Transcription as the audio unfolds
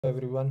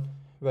Everyone,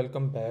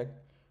 welcome back.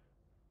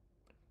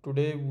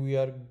 Today we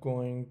are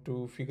going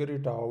to figure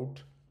it out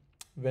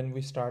when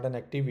we start an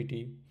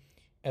activity.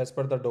 As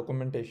per the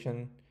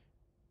documentation,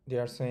 they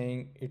are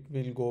saying it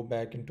will go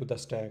back into the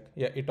stack.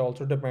 Yeah, it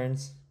also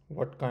depends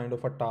what kind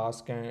of a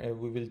task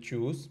we will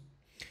choose,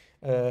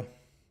 uh,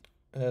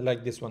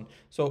 like this one.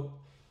 So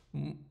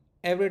mm,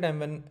 every time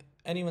when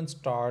anyone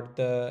start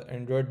the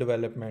Android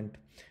development,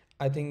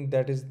 I think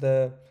that is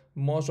the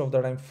most of the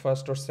time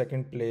first or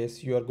second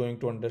place you are going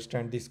to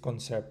understand this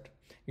concept.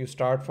 You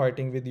start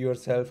fighting with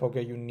yourself.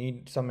 Okay, you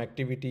need some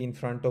activity in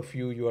front of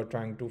you. You are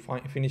trying to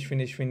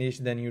finish.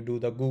 Then you do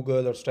the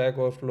Google or Stack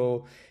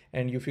Overflow,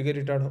 and you figure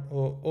it out.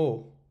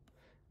 Oh,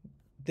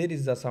 there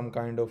is some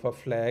kind of a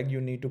flag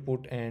you need to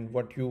put, and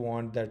what you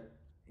want that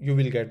you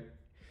will get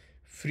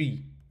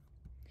free.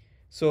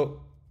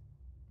 So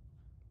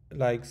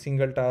like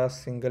single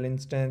task, single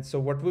instance. So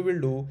what we will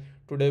do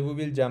today, we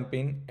will jump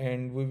in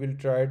and we will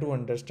try to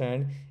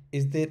understand,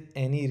 is there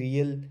any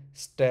real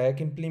stack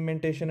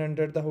implementation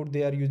under the hood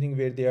they are using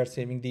where they are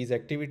saving these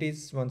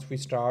activities once we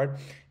start.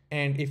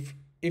 And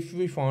if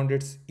we found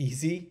it's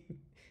easy,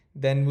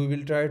 then we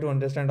will try to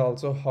understand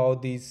also how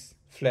these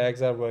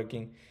flags are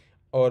working.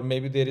 Or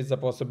maybe there is a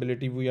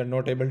possibility we are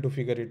not able to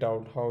figure it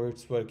out how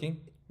it's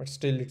working, but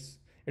still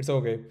it's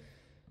okay.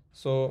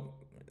 So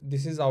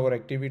this is our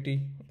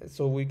activity,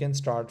 so we can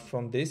start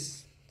from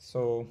this.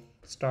 So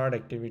start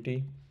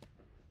activity.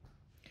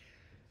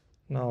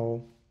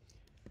 Now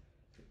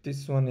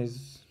this one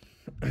is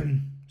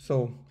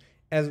so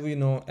as we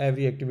know,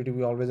 every activity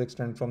we always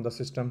extend from the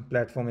system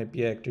platform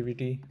API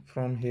activity.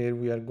 From here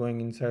we are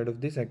going inside of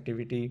this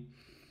activity.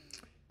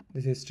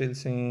 This is still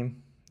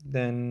same.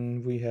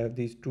 Then we have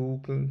these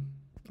two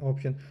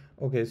option.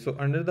 Okay, so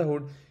under the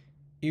hood,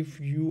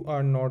 if you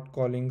are not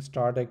calling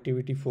start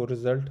activity for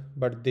result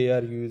but they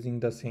are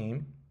using the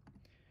same,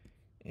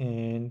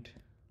 and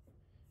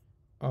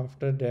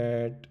after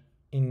that,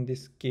 in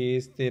this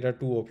case there are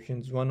two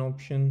options. One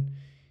option,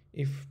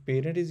 if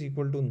parent is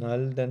equal to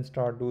null, then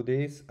start do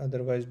this,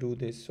 otherwise do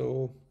this.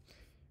 So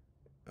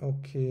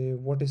okay,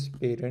 what is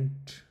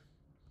parent?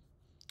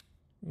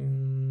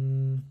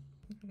 mm,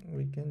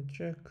 we can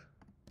check.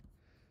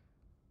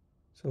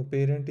 So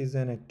parent is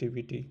an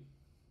activity,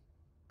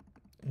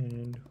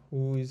 and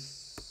who is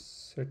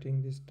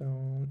setting this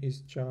down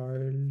is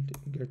child.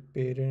 Get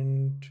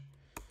parent,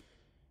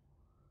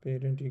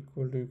 parent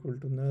equal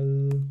to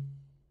null.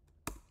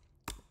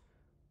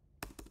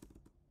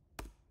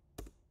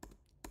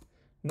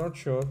 Not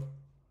sure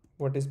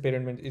what is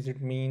parent means. Is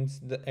it means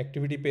the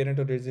activity parent,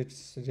 or is it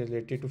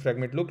related to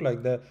fragment? Look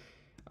like the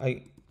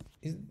I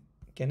is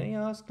can I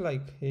ask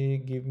like, hey,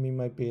 give me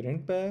my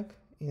parent back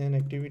in an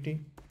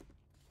activity?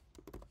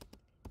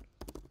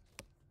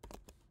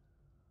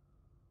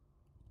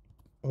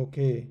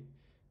 Okay,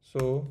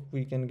 so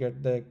we can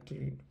get the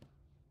activity.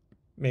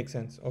 Makes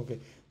sense. Okay,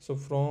 so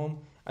from,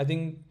 I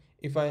think,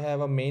 if I have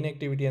a main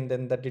activity and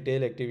then the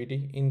detail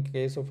activity, in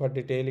case of a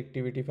detail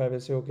activity, if I will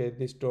say okay,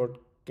 this dot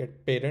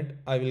get parent,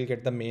 I will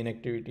get the main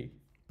activity.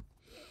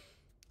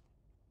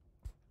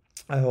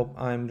 I hope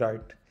I'm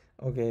right.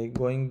 Okay,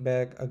 going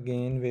back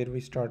again where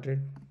we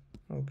started.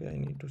 Okay, I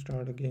need to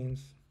start again.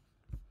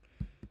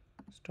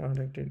 Start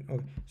activity.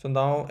 Okay, so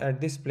now at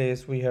this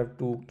place we have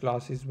two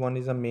classes. One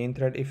is a main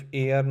thread. If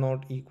a are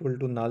not equal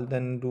to null,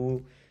 then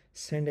do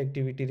send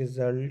activity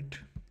result.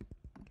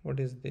 What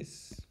is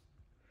this?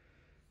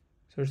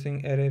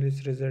 Sourcing error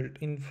is result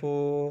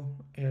info,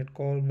 add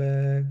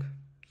callback,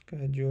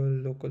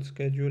 schedule, local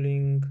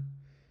scheduling.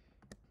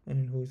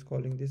 And who is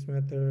calling this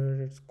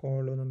method? It's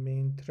called on a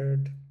main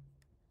thread,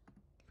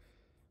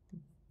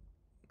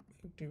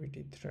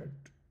 activity thread.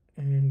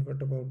 And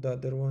what about the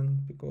other one?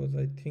 Because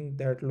I think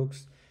that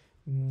looks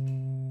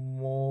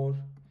more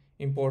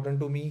important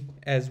to me,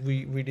 as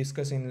we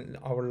discussed in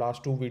our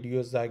last two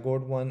videos,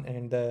 zygote one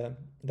and the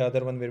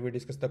other one where we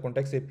discussed the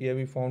context API.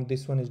 We found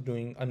this one is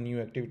doing a new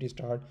activity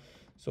start.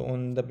 So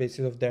on the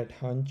basis of that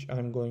hunch,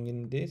 I'm going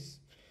in this.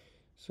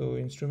 So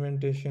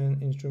instrumentation,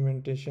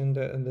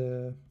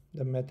 the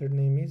method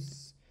name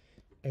is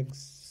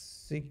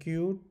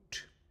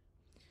execute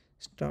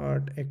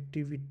start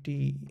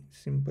activity,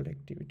 simple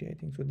activity, I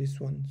think so, this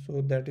one.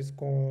 So that is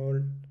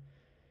called,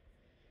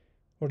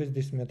 what is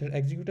this method?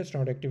 Execute a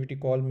start activity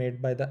call made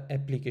by the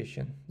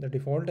application. The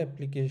default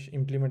application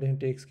implementation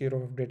takes care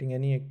of updating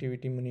any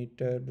activity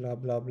monitor, blah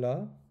blah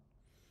blah,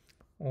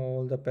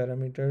 all the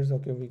parameters.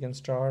 Okay, we can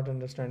start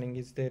understanding,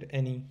 is there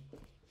any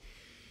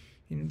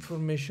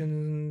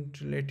information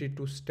related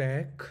to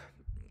stack?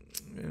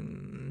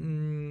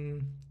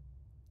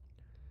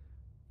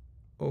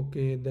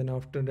 Okay, then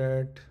after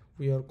that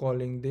we are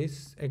calling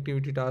this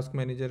activity task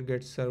manager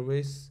get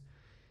service.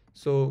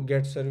 So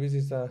get service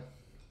is a,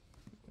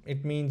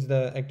 it means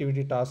the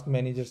activity task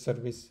manager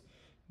service,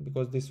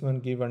 because this one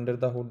give under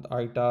the hood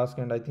iTask,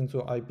 and I think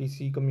so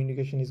IPC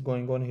communication is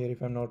going on here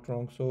if I'm not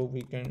wrong. So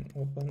we can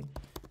open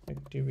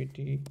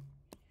activity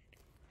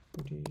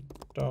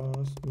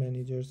task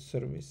manager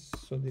service.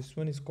 So this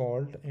one is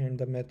called, and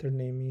the method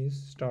name is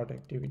start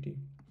activity.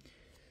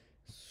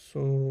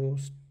 So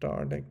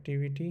start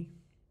activity,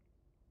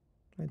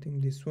 I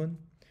think this one.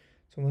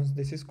 So once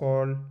this is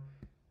called,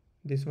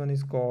 this one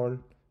is called,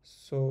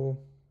 so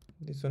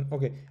this one,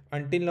 okay.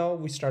 Until now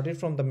we started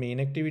from the main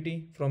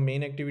activity. From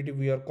main activity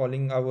we are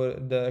calling our,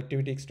 the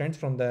activity extends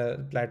from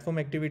the platform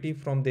activity.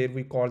 From there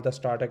we call the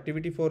start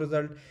activity for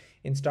result.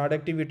 In start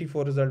activity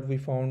for result we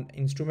found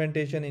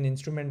instrumentation. In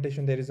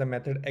instrumentation there is a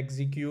method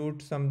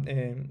execute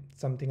something,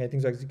 I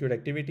think so, execute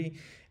activity,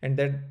 and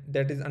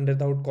that is under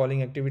the hood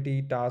calling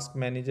activity task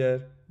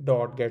manager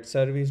dot get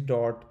service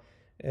dot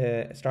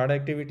start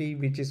activity,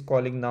 which is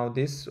calling now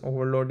this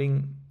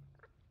overloading.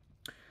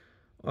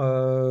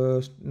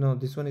 No,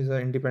 this one is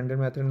an independent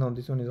method. Now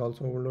this one is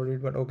also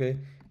overloaded, but okay,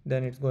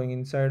 then it's going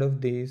inside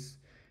of this.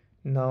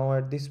 Now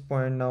at this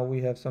point, now we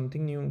have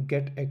something new,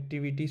 get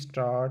activity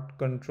start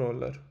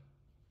controller,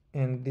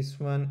 and this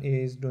one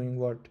is doing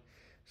what?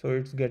 So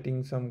it's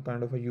getting some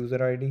kind of a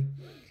user ID,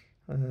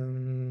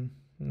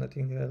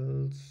 nothing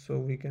else, so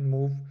we can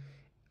move.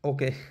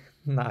 Okay,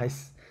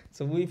 nice.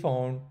 So we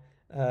found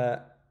uh,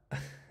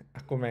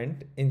 a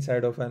comment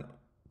inside of an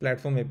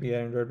platform API,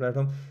 Android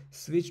platform.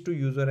 Switch to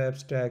user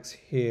abstracts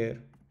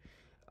here.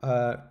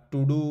 To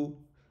do,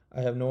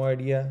 I have no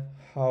idea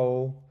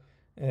how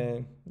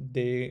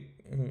they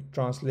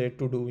translate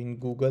to do in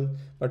Google,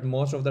 but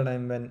most of the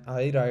time when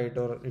I write,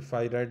 or if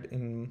I write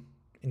in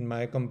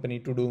my company,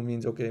 to do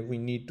means okay, we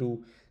need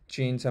to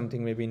change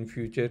something maybe in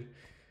future.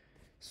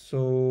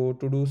 So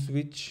to do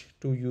switch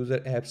to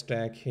user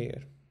abstract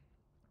here,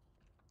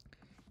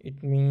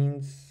 it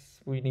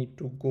means we need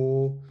to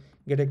go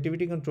get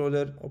activity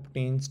controller,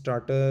 obtain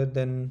starter,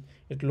 then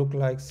it look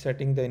like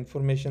setting the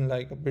information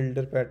like a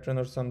builder pattern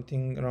or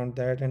something around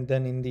that, and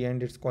then in the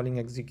end it's calling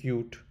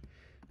execute.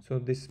 So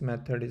this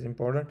method is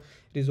important.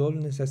 Resolve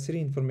necessary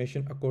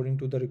information according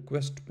to the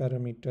request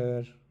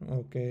parameter.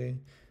 Okay,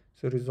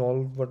 so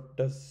resolve, what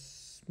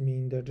does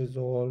mean that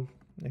resolve?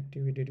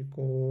 Activity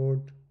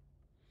record,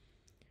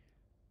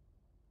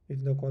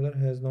 if the caller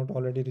has not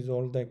already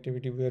resolved the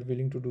activity, we are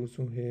willing to do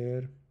so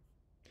here.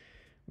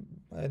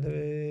 By the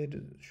way,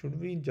 should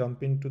we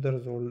jump into the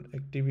resolved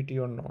activity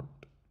or not?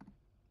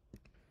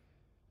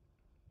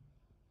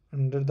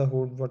 Under the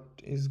hood, what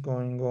is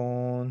going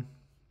on?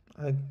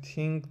 I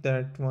think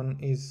that one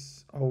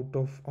is out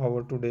of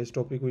our today's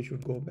topic. We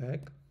should go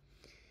back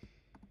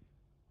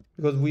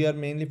because we are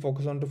mainly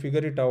focused on to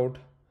figure it out.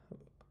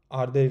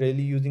 Are they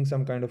really using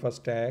some kind of a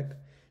stack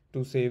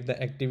to save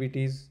the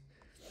activities?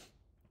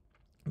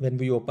 When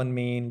we open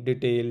main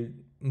detail,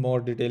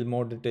 more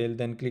detail,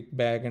 then click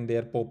back and they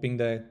are popping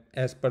the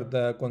as per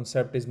the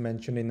concept is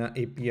mentioned in a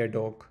API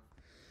doc.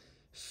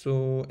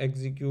 So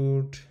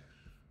execute,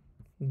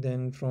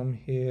 then from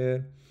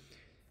here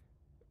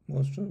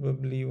most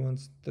probably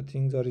once the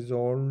things are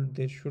resolved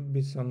there should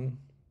be some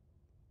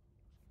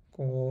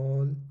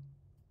call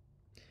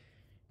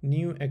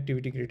new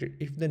activity created.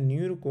 If the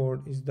new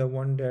record is the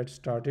one that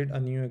started, a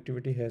new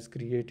activity has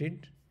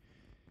created,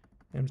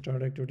 and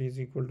start activity is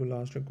equal to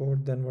last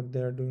record, then what they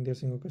are doing, they're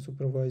saying okay,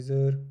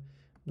 supervisor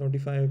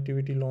notify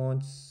activity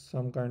launch,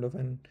 some kind of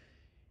an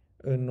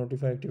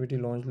notify activity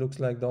launch looks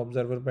like the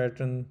observer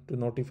pattern to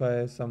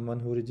notify someone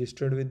who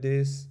registered with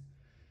this.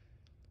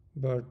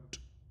 But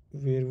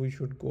where we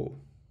should go?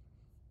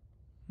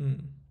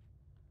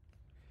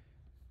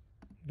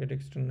 Get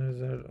external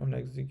result on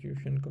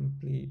execution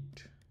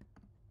complete.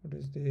 What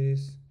is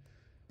this?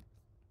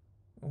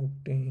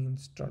 Obtain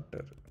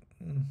starter.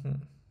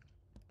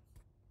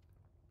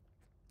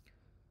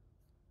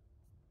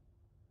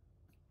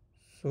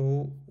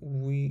 So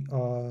we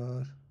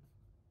are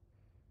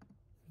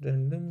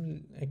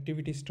random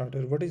activity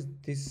starter. What is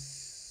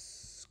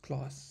this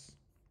class?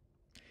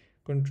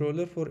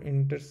 Controller for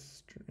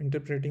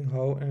interpreting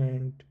how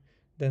and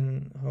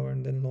then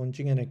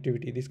launching an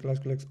activity. This class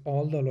collects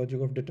all the logic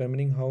of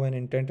determining how an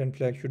intent and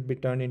flag should be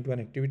turned into an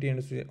activity.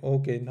 And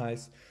okay,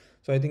 nice.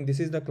 So I think this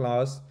is the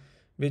class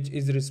which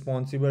is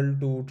responsible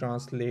to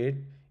translate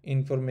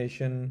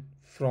information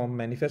from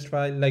manifest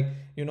file. Like,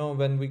 you know,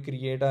 when we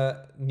create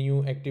a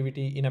new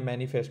activity in a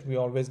manifest, we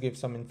always give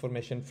some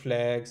information,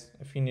 flags,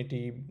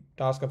 affinity,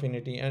 task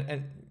affinity,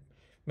 and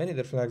many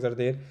other flags are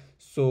there.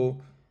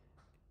 So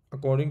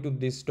according to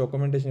this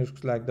documentation, it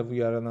looks like that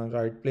we are in the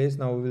right place.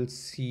 Now we will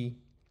see.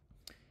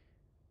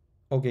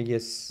 Okay,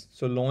 yes.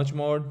 So launch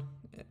mode,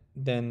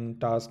 then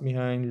task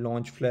behind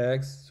launch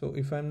flags. So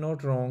if I'm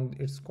not wrong,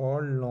 it's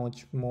called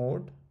launch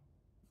mode,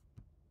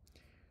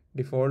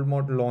 default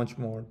mode, launch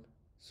mode.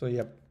 So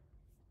yep.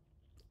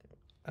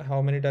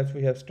 How many types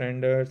we have?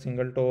 Standard,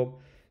 single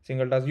top,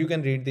 single task. You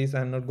can read this.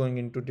 I'm not going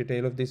into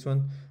detail of this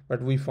one,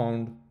 but we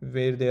found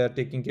where they are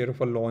taking care of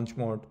a launch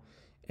mode,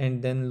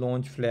 and then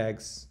launch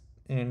flags.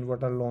 And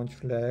what are launch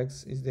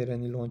flags? Is there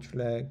any launch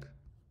flag?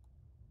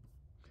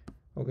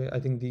 Okay, I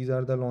think these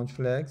are the launch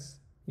flags.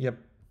 Yep.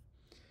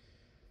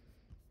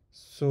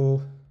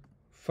 So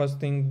first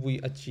thing we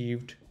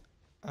achieved,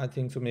 I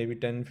think so, maybe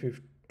 10,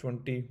 50,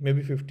 20,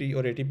 maybe 50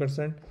 or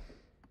 80%.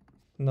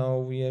 Now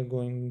we are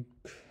going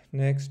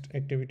next,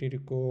 activity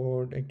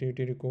record.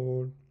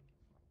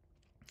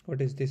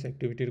 What is this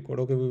activity record?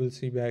 Okay, we will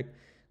see back.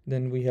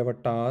 Then we have a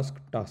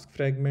task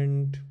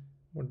fragment.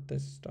 What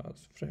this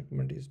task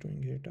fragment is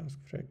doing here? Task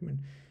fragment.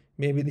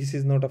 Maybe this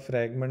is not a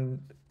fragment,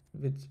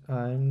 which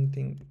I'm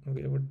thinking.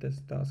 Okay, what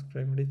this task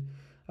fragment is?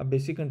 A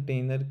basic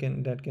container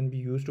that can be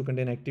used to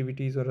contain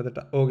activities or other.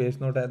 Okay, it's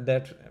not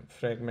that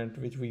fragment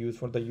which we use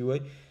for the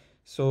UI.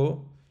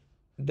 So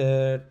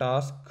the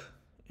task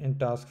and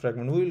task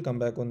fragment. We will come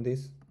back on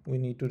this. We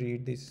need to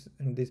read this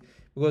and this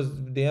because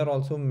they are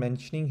also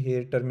mentioning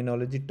here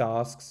terminology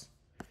tasks.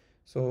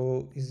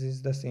 So is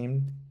this the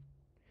same?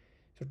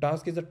 So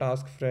task is a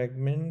task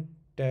fragment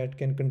that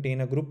can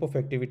contain a group of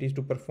activities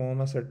to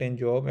perform a certain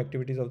job,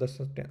 activities of the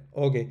certain.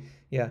 Okay,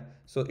 yeah.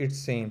 So it's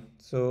same.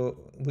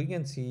 So we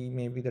can see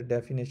maybe the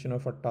definition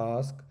of a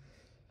task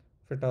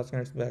for task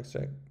and its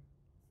backtrack.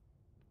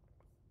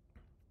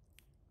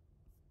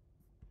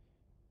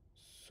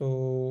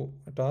 So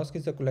a task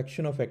is a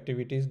collection of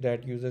activities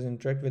that users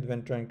interact with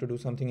when trying to do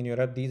something in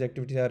your app. These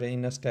activities are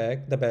in a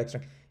stack, the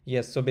backstack.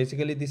 Yes, so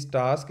basically this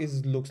task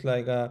is looks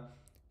like a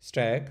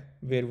stack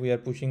where we are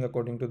pushing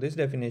according to this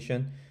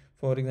definition.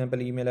 For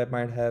example, email app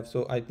might have.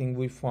 So I think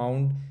we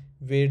found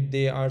where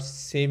they are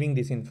saving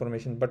this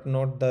information, but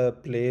not the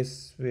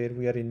place where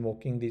we are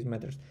invoking these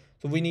methods.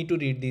 So we need to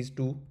read these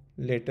two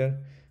later.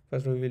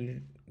 First we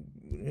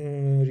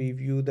will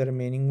review the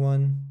remaining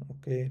one.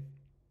 Okay.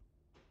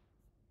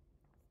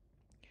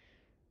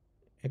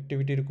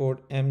 Activity record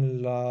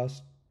m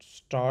last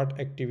start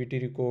activity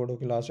record.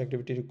 Okay, last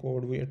activity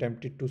record we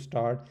attempted to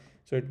start,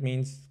 so it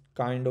means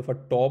kind of a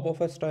top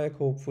of a stack,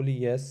 hopefully.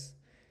 Yes.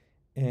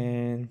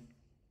 And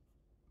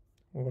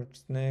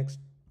what's next?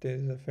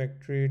 There's a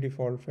factory,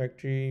 default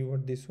factory.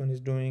 What this one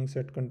is doing?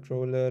 Set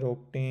controller,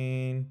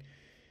 octane,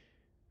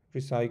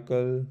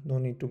 recycle. No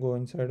need to go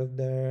inside of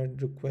that.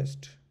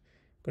 Request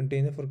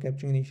container for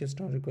capturing initial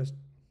start request.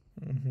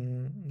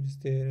 Is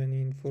there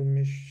any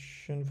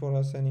information for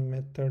us? Any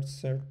method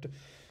set?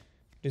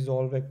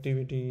 Resolve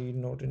activity,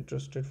 not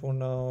interested for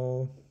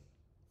now.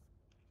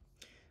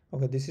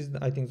 Okay, this is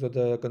I think so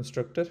the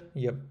constructor.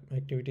 Yep,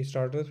 activity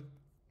starter.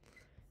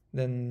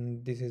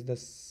 Then this is the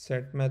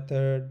set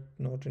method,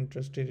 not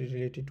interested,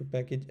 related to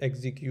package.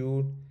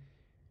 Execute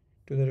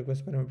to the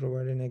request parameter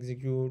provided and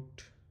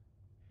execute.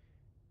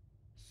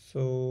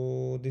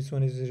 So this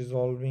one is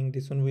resolving.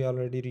 This one we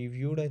already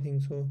reviewed, I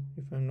think so,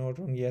 if I'm not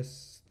wrong.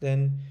 Yes.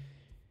 Then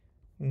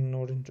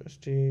not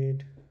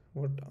interested.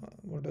 What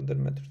other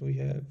methods we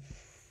have?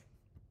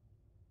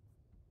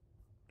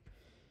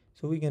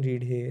 So we can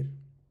read here.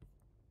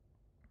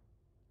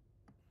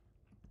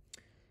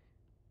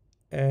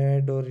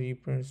 Add or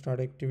reprint start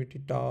activity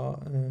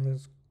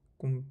task,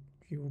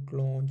 compute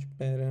launch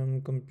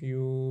param,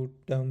 compute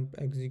dump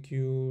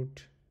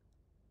execute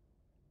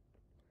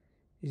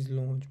is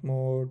launch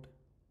mode,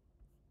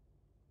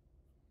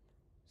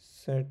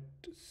 set.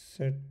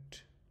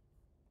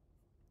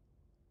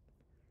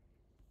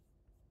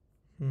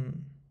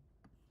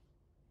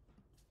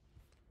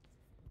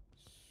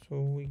 So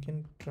we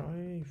can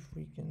try if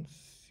we can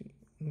see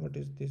what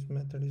is this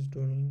method is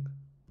doing. I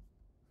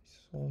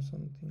saw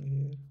something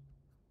here.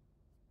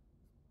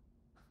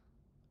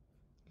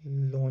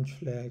 Launch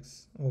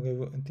flags. Okay,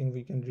 I think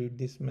we can read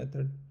this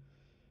method.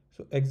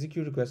 So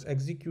execute request,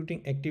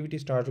 executing activity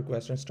start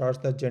request and starts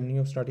the journey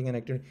of starting an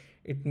activity.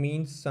 It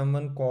means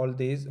someone call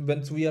this.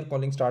 Once we are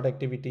calling start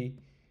activity,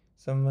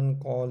 someone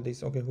call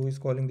this. Okay, who is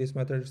calling this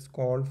method? It's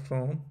called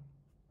from.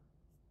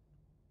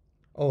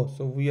 Oh,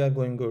 so we are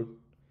going good.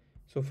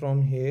 So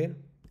from here,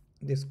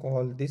 this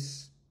call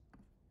this,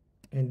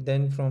 and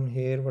then from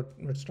here, what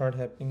start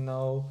happening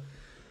now?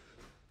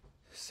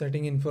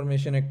 Setting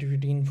information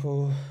activity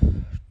info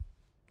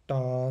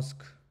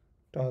task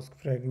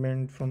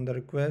fragment from the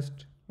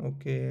request.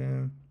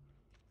 Okay.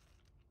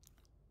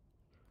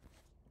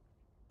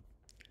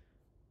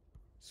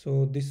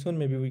 So this one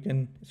maybe we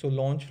can, so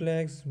launch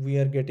flags we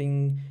are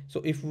getting.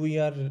 So if we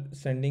are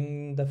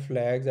sending the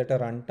flags at a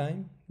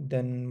runtime,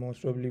 then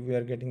most probably we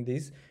are getting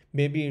this.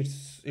 Maybe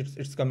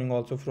it's coming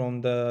also from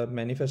the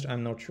manifest,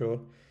 I'm not sure.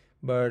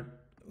 But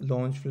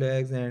launch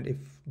flags, and if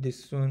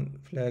this one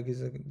flag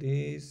is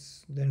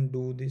this, then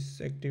do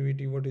this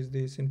activity. What is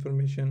this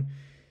information?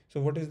 So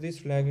what is this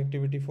flag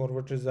activity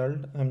forward result?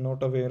 I'm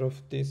not aware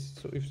of this.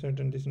 So if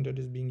certain this intent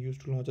is being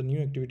used to launch a new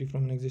activity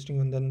from an existing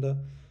one, then the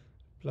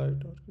applied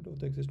target of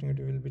the existing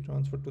activity will be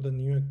transferred to the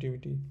new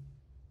activity.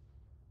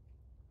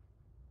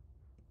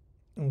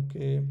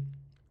 Okay,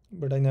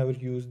 but I never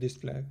use this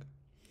flag.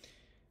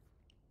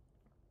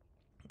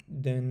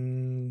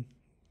 Then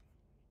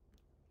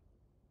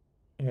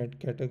add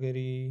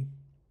category.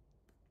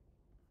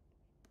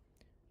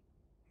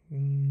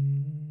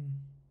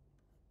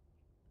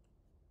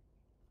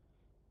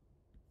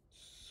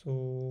 So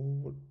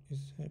what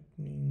is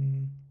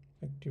happening?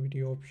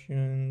 Activity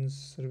options,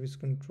 service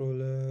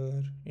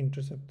controller,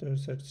 interceptor,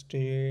 set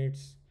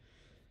states.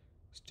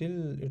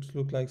 Still it's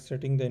look like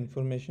setting the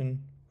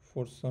information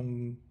for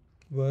some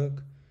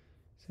work.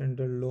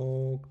 Sender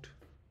logged.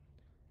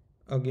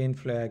 Again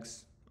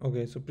flags.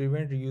 Okay, so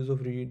prevent reuse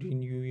of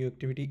review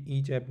activity.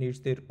 Each app needs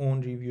their own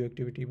review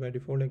activity. By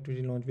default,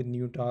 activity launch with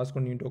new task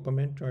or new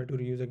document. Try to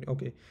reuse it.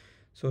 Okay,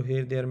 so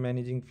here they are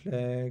managing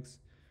flags.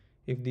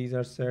 If these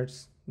are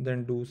sets,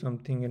 then do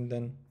something and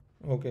then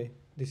okay,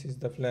 this is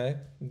the flag.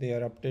 They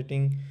are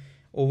updating,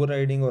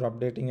 overriding or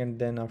updating, and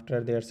then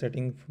after they are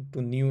setting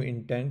to new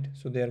intent.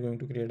 So they are going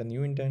to create a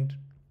new intent.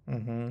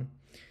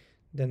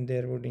 Then they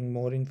are putting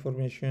more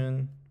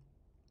information.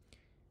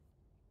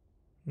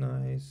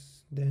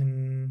 Nice.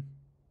 Then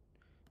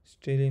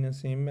still in the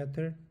same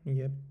method,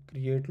 yep,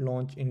 create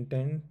launch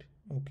intent.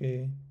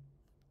 Okay,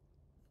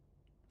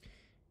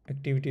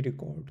 activity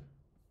record.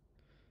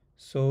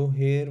 So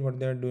here what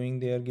they are doing,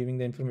 they are giving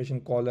the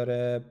information caller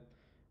app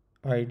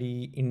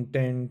id,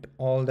 intent,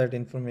 all that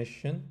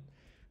information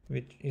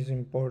which is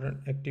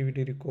important.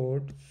 Activity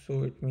record,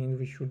 so it means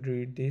we should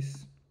read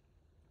this.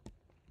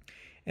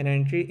 An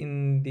entry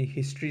in the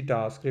history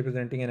task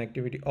representing an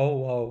activity. Oh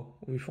wow,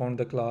 we found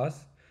the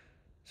class.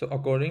 So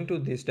according to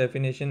this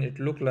definition, it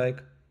looked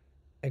like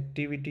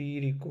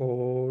activity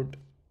record,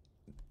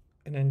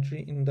 an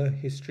entry in the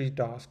history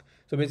task.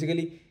 So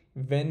basically,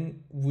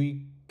 when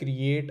we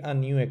create a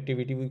new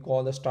activity, we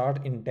call the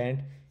start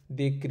intent.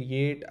 They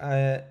create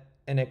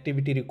an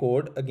activity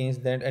record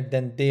against that, and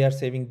then they are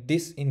saving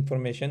this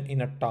information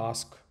in a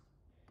task.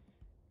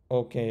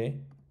 Okay,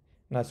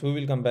 now so we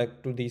will come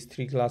back to these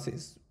three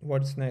classes.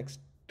 What's next?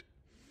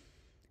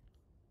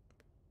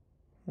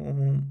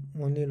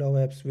 Only allow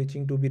app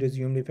switching to be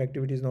resumed if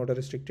activity is not a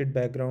restricted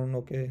background.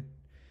 Okay,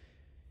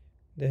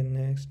 then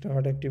next,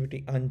 start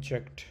activity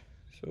unchecked.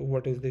 So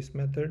what is this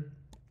method?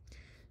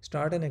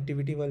 Start an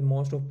activity while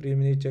most of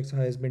preliminary checks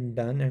has been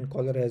done and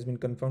caller has been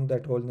confirmed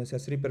that holds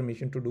necessary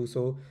permission to do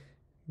so.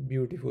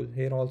 Beautiful.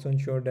 Here also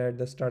ensure that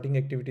the starting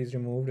activity is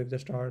removed if the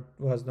start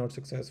was not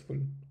successful.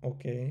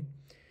 Okay.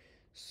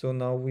 So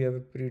now we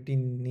have pretty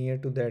near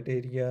to that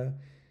area.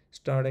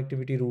 Start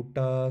activity root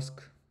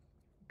task,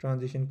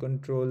 transition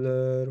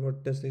controller.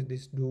 What does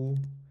this do?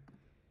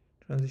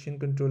 Transition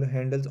controller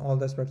handles all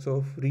the aspects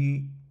of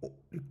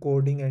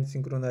recording and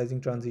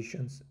synchronizing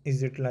transitions.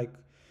 Is it like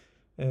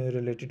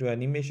related to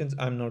animations?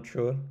 I'm not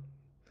sure.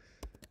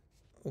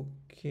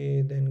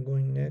 Okay, then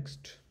going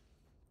next.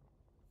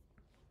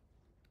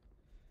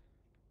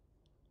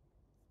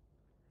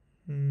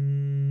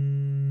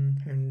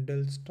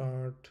 Handle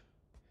start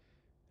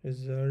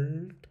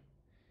result.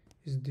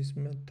 Is this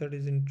method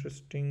is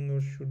interesting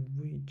or should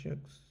we check?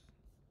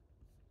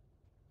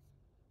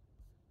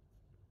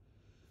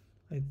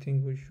 I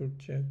think we should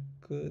check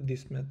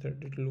this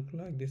method. It look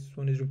like this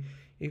one is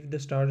if the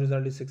start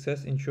result is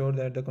success, ensure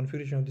that the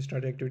configuration of the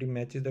start activity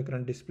matches the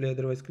current display.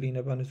 Otherwise, clean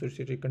up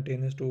unassociated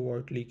containers to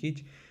avoid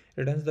leakage.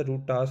 Returns the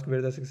root task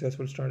where the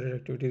successful started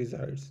activity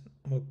resides.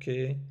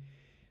 Okay,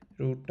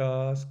 root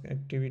task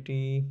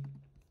activity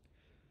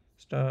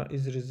star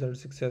is result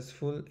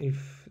successful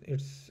if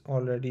it's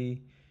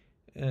already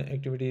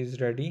activity is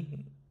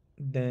ready,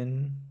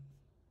 then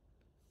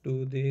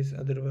do this,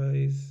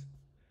 otherwise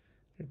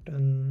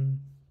return.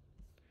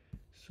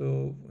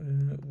 So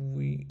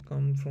we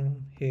come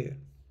from here,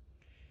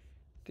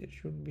 there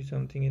should be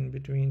something in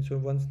between. So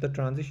once the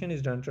transition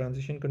is done,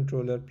 transition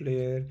controller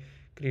player,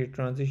 create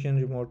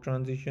transition, remote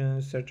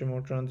transition, set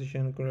remote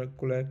transition,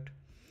 collect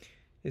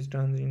is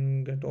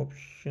transition, get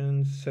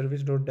options,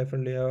 service dot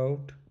default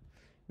layout,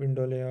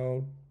 window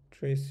layout,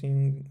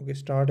 tracing. Okay,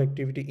 start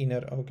activity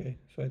inner. Okay,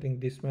 so I think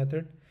this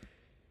method.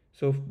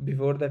 So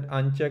before that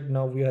unchecked,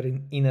 now we are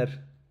in inner.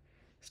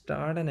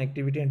 Start an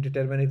activity and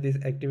determine if this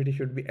activity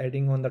should be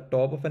adding on the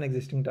top of an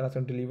existing task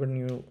or deliver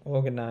new.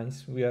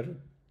 Organize. We are,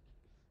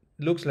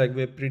 looks like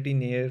we're pretty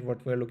near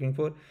what we're looking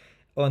for.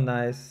 Oh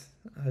nice,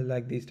 I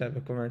like these type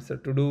of comments. So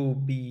to do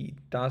B,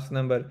 task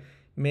number,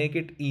 make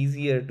it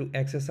easier to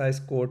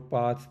exercise code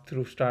paths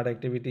through start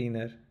activity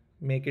inner.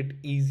 Make it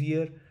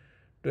easier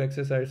to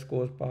exercise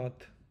code path.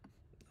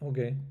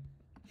 Okay,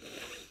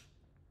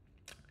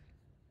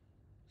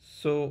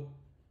 so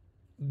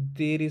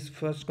there is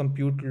first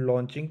compute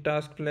launching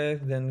task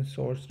flag, then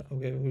source.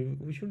 Okay,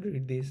 we should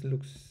read this.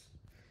 Looks,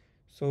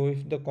 so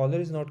if the caller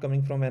is not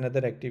coming from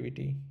another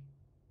activity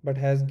but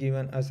has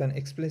given us an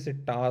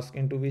explicit task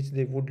into which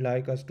they would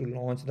like us to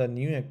launch the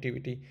new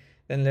activity,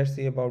 then let's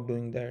see about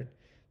doing that.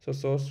 So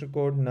source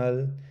record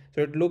null.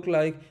 So it look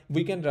like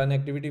we can run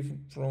activity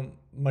from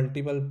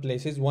multiple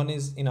places. One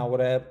is in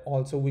our app.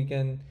 Also we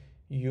can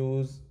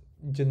use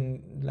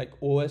like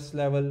OS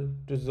level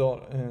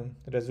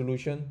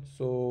resolution.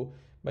 So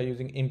by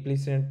using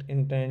implicit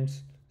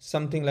intents,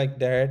 something like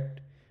that.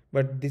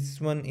 But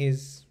this one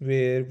is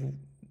where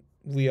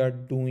we are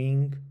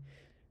doing,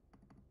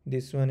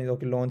 this one is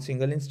okay, launch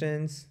single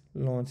instance,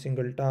 launch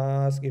single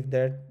task. If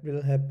that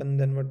will happen,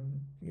 then what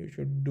you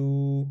should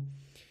do,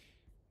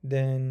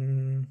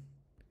 then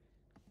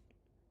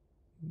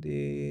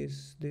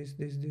this.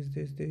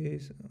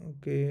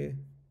 Okay,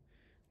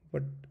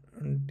 but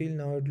until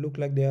now it looked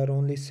like they are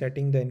only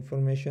setting the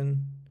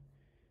information,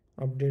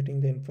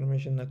 updating the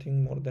information,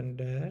 nothing more than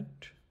that.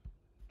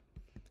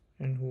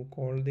 and who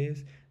called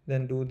this,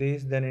 then do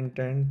this, then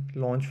intent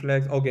launch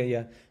flags. Okay,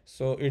 yeah,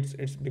 so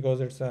it's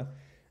because it's a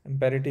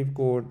imperative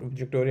code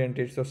object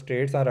oriented, so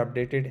states are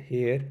updated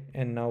here,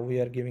 and now we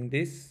are giving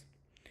this.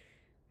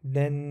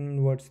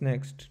 Then what's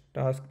next?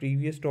 Task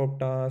previous top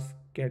task,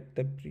 get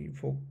the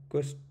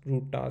pre-focused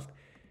root task,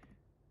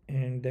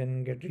 and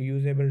then get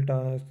reusable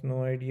task.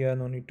 No idea,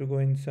 no need to go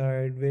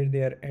inside where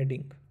they are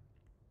adding.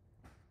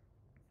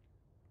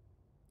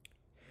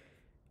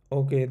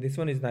 Okay, this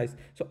one is nice.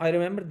 So I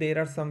remember there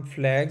are some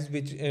flags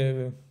which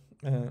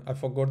I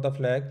forgot the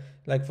flag.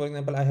 Like for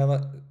example, I have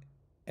a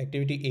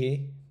activity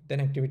A, then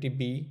activity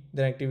B,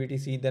 then activity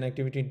C, then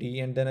activity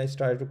D, and then I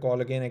start to call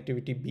again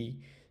activity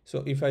B.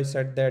 So if I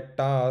set that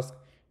task,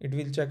 it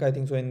will check, I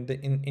think so, in the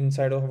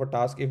inside of a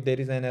task if there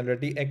is an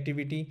already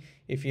activity.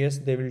 If yes,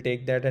 they will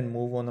take that and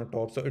move on the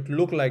top. So it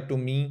look like to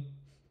me,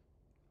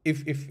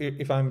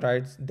 if I'm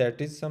right,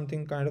 that is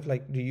something kind of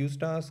like reuse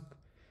task.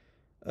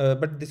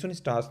 But this one is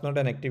task, not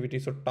an activity.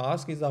 So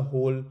task is a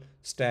whole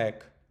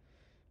stack.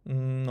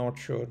 Not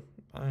sure.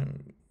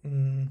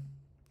 I'm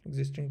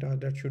existing task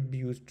that should be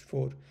used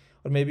for,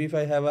 or maybe if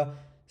I have a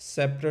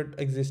separate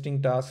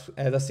existing task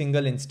as a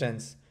single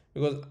instance.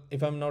 Because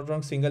if I'm not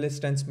wrong, single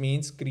instance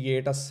means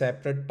create a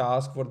separate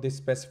task for this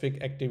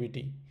specific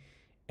activity.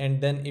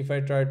 And then if I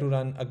try to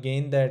run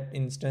again that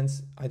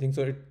instance, I think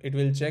so it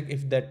will check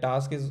if that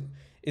task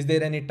is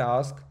there any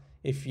task.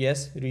 If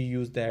yes,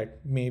 reuse that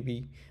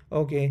maybe.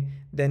 Okay,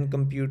 then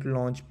compute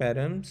launch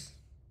params.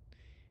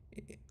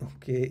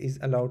 Okay, is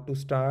allowed to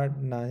start.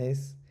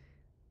 Nice.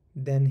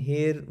 Then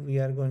here we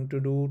are going to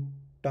do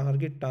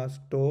target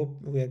task top.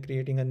 We are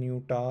creating a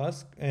new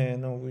task,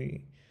 and now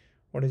we,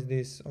 what is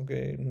this?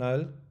 Okay,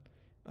 null.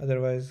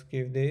 Otherwise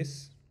give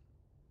this.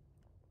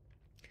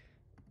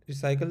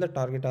 Recycle the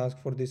target task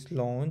for this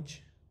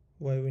launch.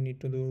 Why we need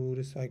to do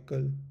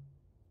recycle?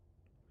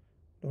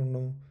 Don't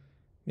know.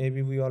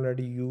 Maybe we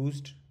already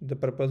used. The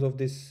purpose of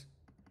this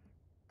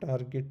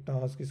target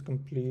task is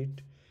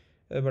complete,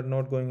 but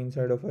not going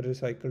inside of a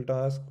recycle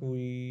task.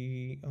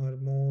 We are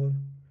more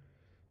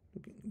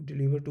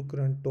deliver to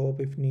current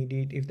top if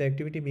needed. If the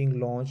activity being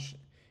launched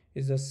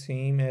is the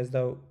same as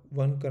the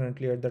one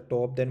currently at the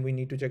top, then we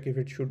need to check if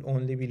it should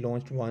only be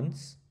launched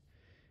once.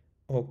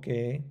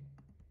 Okay,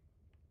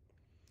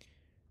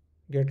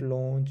 get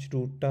launch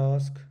root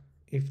task.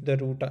 If the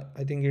root,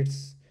 I think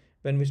it's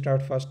when we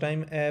start first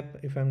time app,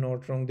 if I'm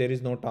not wrong, there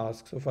is no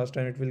task, so first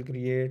time it will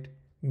create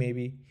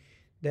maybe.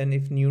 Then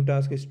if new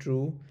task is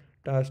true,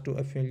 task to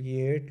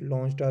affiliate,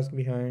 launch task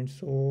behind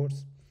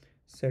source,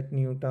 set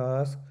new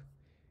task.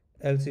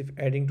 Else if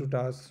adding to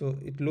task, so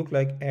it look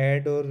like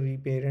add or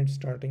reparent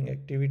starting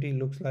activity.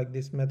 Looks like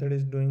this method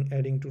is doing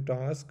adding to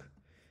task.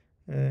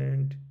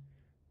 And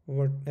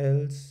what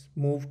else?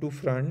 Move to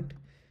front.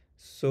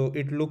 So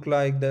it look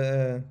like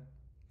the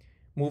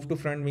move to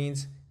front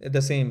means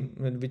the same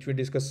which we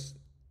discuss,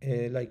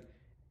 like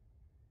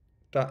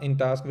in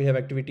task we have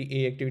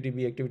activity A, activity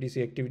B, activity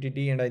C, activity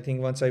D, and I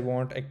think once I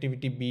want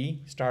activity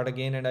B start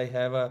again and I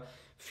have a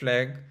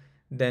flag,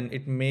 then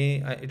it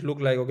may it look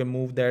like okay,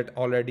 move that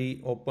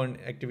already open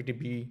activity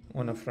B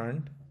on a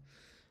front.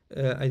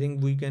 I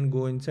think we can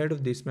go inside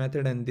of this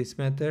method and this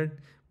method,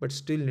 but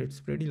still it's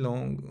pretty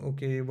long.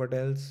 Okay, what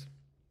else?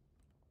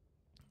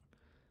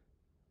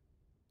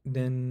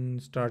 Then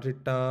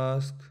started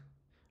task,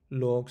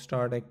 log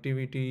start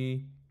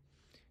activity,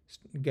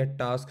 get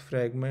task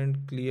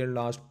fragment, clear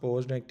last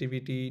post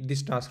activity.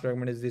 This task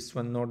fragment is this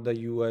one, not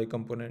the UI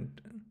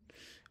component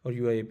or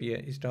UI API.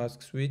 Is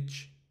task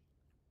switch,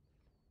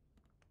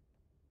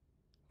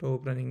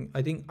 top running.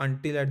 I think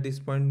until at this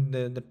point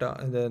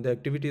the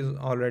activity is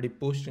already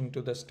pushed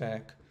into the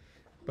stack,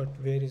 but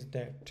where is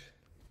that?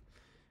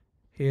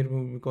 Here,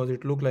 because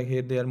it looked like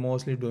here they are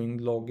mostly doing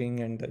logging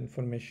and the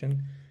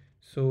information.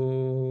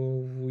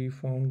 So we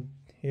found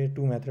here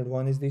two method.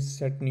 One is this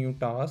set new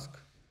task.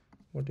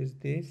 What is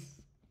this?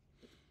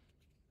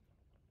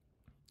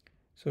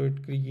 So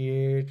it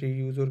create a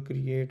user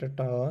create a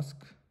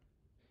task.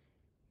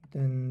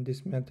 Then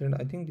this method,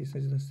 I think this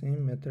is the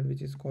same method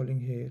which is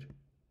calling here.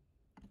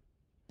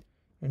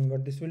 And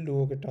what this will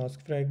do, okay,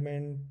 task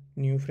fragment,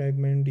 new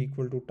fragment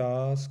equal to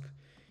task.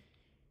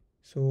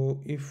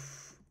 So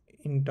if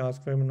in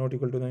task fragment not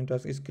equal to the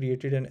task is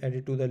created and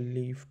added to the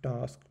leaf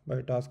task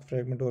by task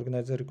fragment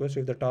organizer request.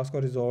 If the task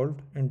are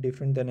resolved and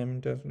different than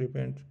m task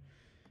reparent,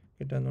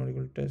 it are not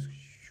equal to task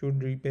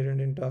should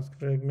reparent in task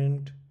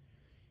fragment,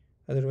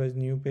 otherwise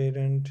new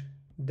parent.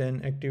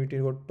 Then activity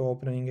got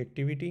top running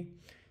activity.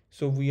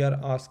 So we are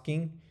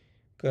asking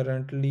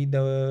currently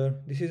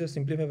this is a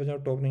simplified version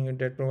of top running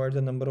that provides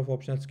a number of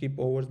optional skip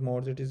overs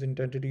modes it is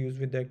intended to use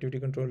with the activity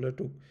controller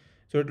too.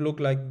 So it look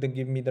like they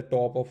give me the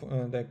top of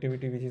the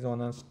activity which is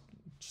on a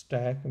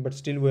stack, but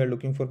still we are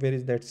looking for where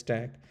is that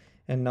stack.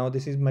 And now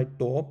this is my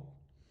top,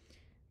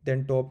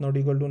 then top not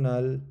equal to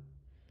null,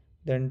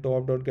 then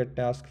top dot get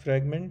task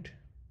fragment,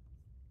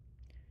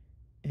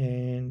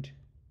 and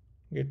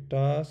get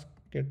task,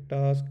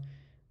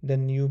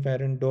 then new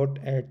parent dot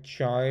add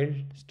child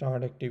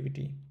start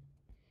activity.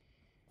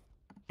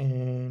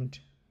 And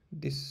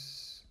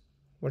this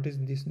what is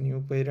this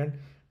new parent?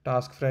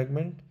 Task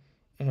fragment.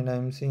 And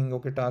I'm saying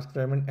okay, task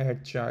fragment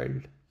add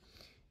child.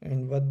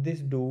 And what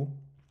this do,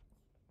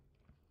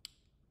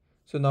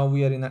 so now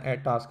we are in a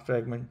add task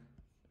fragment.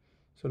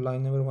 So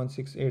line number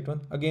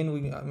 1681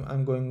 again,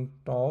 I'm going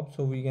top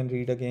so we can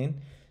read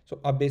again. So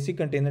a basic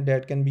container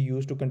that can be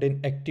used to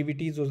contain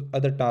activities or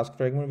other task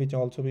fragment which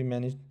also be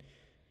managed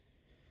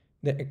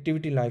the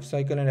activity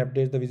lifecycle and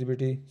updates the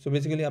visibility. So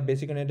basically a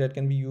basic container that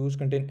can be used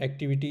contain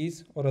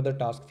activities or other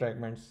task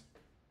fragments.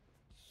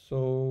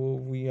 So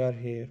we are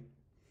here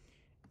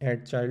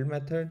add child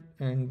method,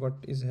 and what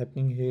is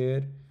happening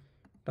here,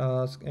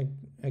 task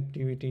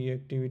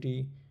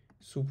activity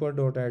super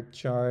dot add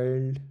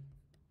child.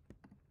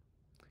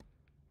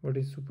 What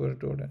is super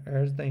dot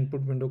as the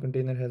input window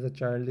container has a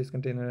child, this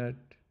container at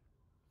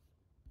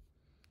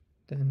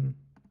then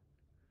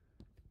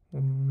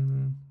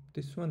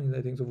this one is,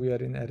 I think so we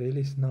are in array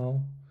list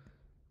now.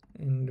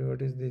 And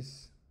what is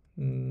this?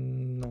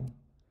 No.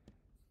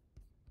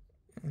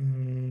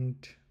 And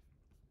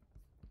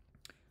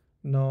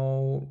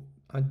now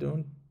I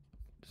don't,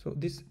 so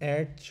this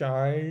add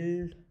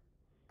child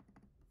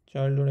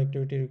dot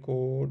activity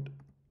record,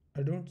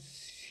 I don't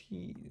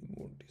see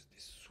what is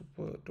this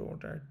super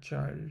dot add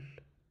child.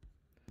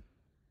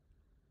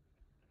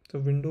 So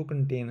window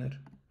container,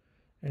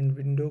 and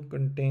window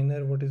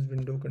container, what is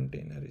window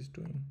container is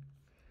doing?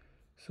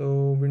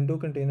 So window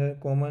container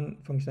common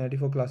functionality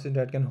for classes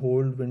that can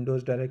hold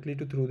windows directly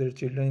to through their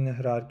children in a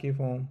hierarchy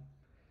form.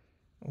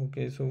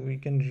 Okay, so we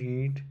can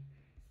read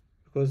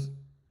because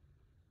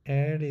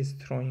add is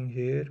throwing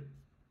here,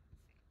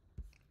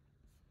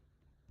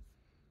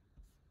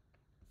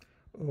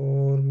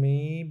 or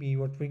maybe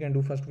what we can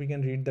do first, we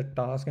can read the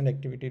task and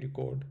activity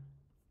record.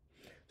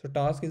 So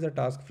task is a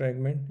task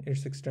fragment,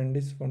 its extend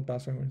is from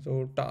task fragment.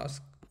 So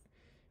task,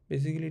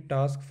 basically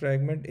task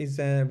fragment is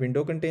a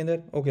window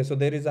container. Okay, so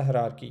there is a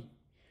hierarchy.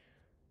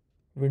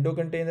 Window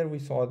container, we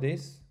saw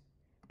this.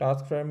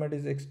 Task fragment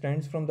is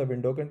extends from the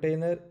window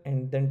container,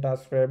 and then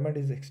task fragment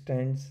is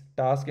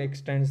task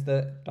extends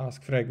the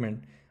task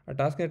fragment. A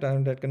task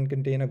that can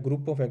contain a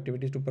group of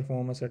activities to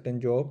perform a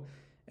certain job,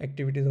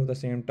 activities of the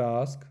same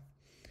task.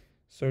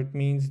 So it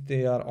means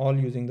they are all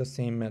using the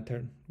same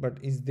method. But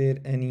is there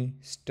any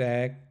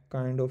stack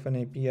kind of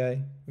an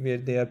API where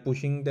they are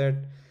pushing that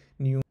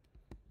new?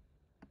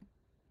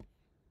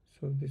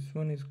 So this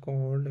one is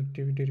called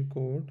activity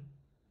record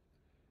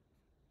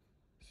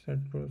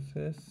set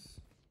process.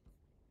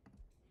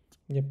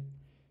 Yep.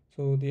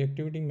 So the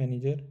activity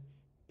manager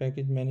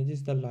package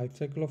manages the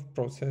lifecycle of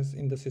process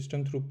in the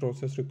system through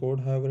process record.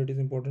 However, it is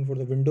important for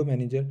the window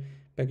manager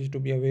package to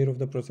be aware of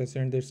the processor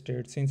and their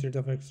state, since it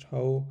affects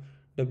how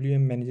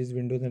WM manages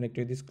windows and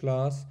activities.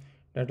 Class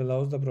that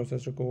allows the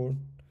process record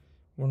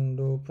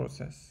window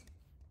process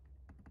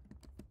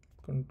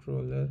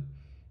controller,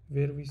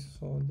 where we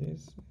saw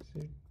this,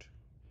 is it?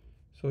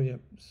 So yeah,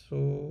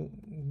 so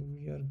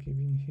we are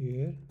giving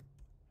here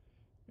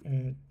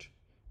at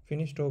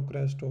finish stop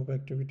crash stop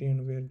activity,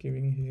 and we are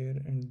giving here,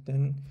 and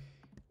then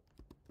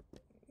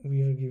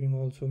we are giving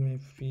also my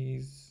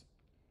fees.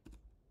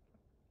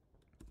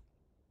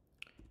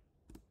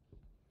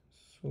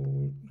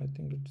 So I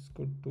think it's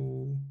good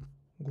to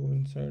go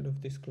inside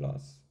of this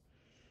class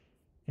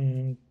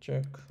and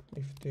check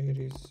if there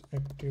is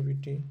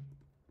activity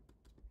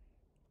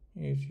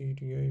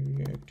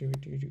acdiv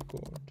activity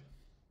record.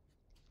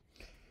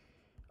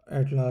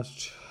 At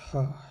last,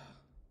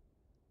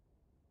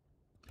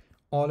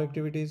 all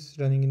activities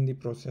running in the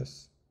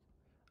process.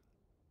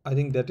 I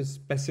think that is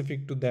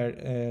specific to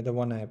that the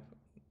one app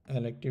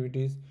and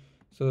activities.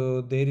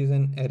 So there is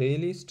an array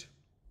list,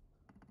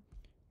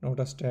 not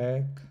a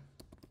stack,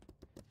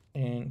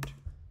 and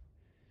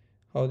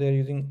how they are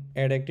using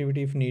add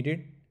activity if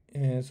needed.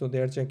 So they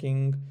are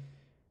checking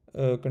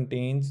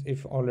contains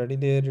if already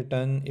they are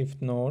written, if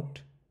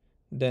not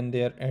then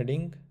they are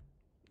adding,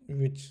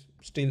 which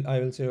still I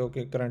will say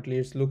okay, currently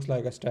it looks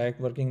like a stack,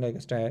 working like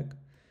a stack.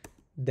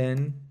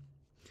 Then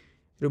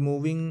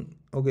removing,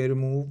 okay,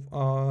 remove,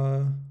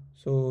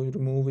 so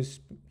remove is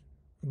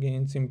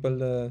again simple,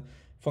 the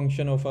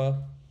function of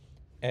a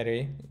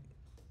array,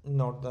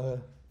 not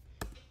the,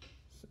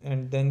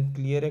 and then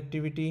clear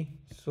activity,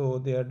 so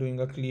they are doing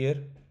a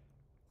clear,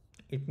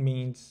 it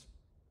means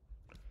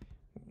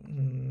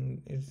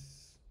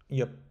it's,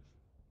 yep,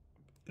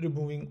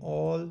 removing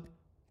all.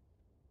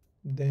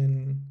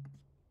 Then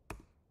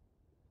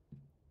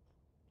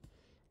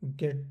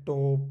get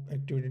top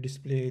activity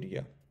display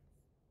area,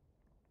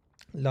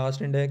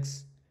 last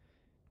index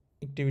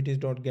activities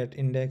dot get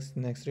index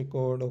next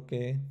record.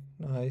 Okay,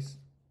 nice.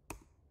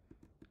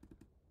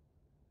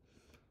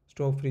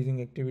 Stop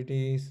freezing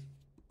activities,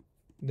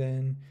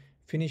 then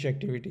finish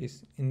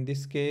activities. In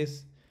this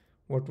case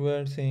what we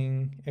are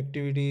saying,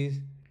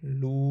 activities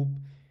loop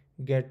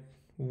get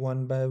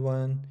one by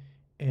one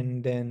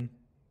and then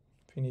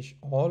finish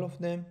all of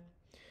them.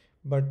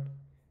 But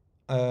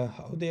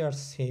how they are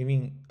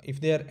saving,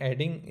 if they are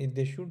adding, if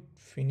they should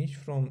finish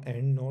from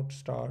end not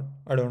start,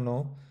 I don't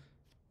know.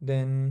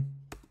 Then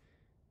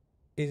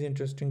is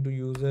interesting to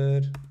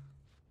user,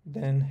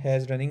 then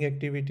has running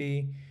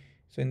activity.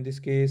 So in this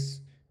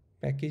case,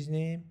 package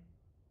name,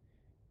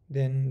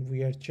 then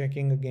we are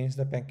checking against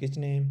the package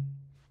name.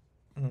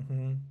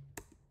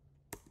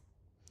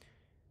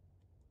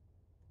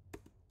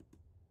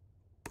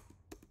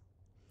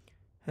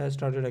 Has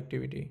started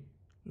activity,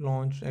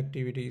 launched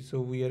activity.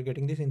 So we are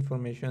getting this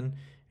information,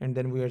 and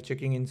then we are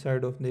checking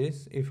inside of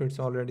this if it's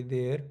already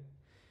there.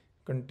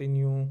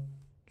 Continue,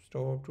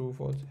 stop, true,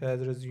 false, has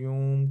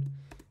resumed.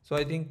 So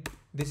I think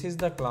this is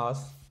the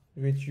class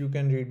which you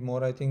can read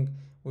more. I think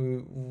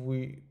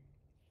we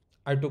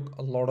I took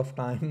a lot of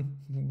time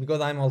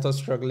because I'm also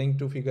struggling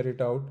to figure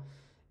it out.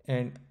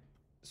 And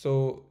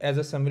so as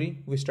a summary,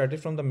 we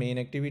started from the main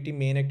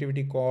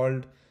activity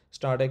called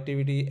start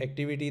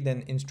activity,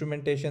 then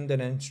instrumentation,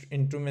 then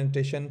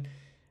instrumentation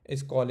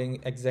is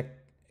calling exact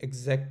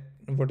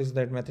what is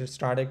that method,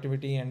 start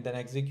activity, and then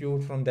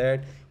execute. From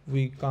that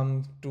we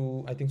come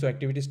to, I think so,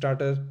 activity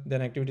starter.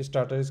 Then activity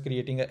starter is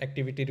creating an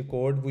activity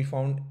record. We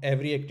found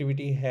every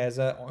activity has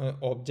a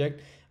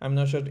object. I'm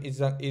not sure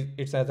it's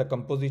as a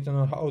composition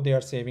or how they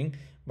are saving,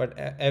 but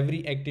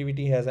every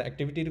activity has an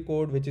activity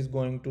record which is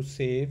going to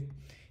save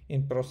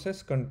in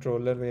process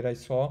controller where I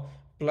saw.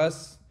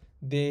 Plus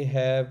they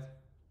have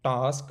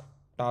task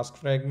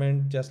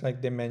fragment just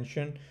like they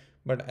mentioned,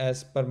 but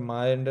as per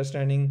my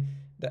understanding,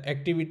 the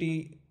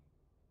activity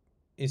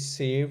is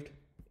saved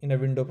in a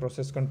window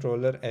process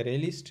controller array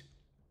list,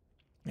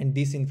 and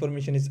this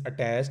information is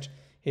attached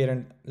here.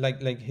 And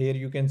like here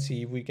you can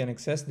see we can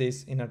access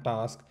this in a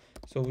task.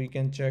 So we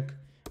can check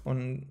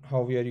on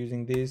how we are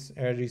using this,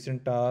 add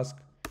recent task.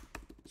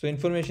 So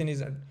information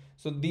is,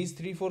 so these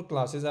 3 4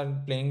 classes are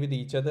playing with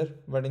each other,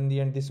 but in the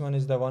end this one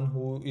is the one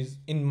who is,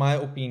 in my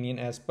opinion,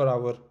 as per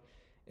our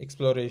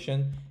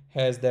exploration,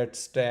 has that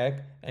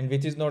stack, and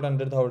which is not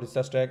under the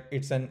Odissa stack,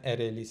 it's an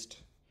array list.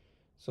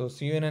 So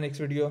see you in the next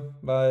video.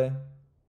 Bye.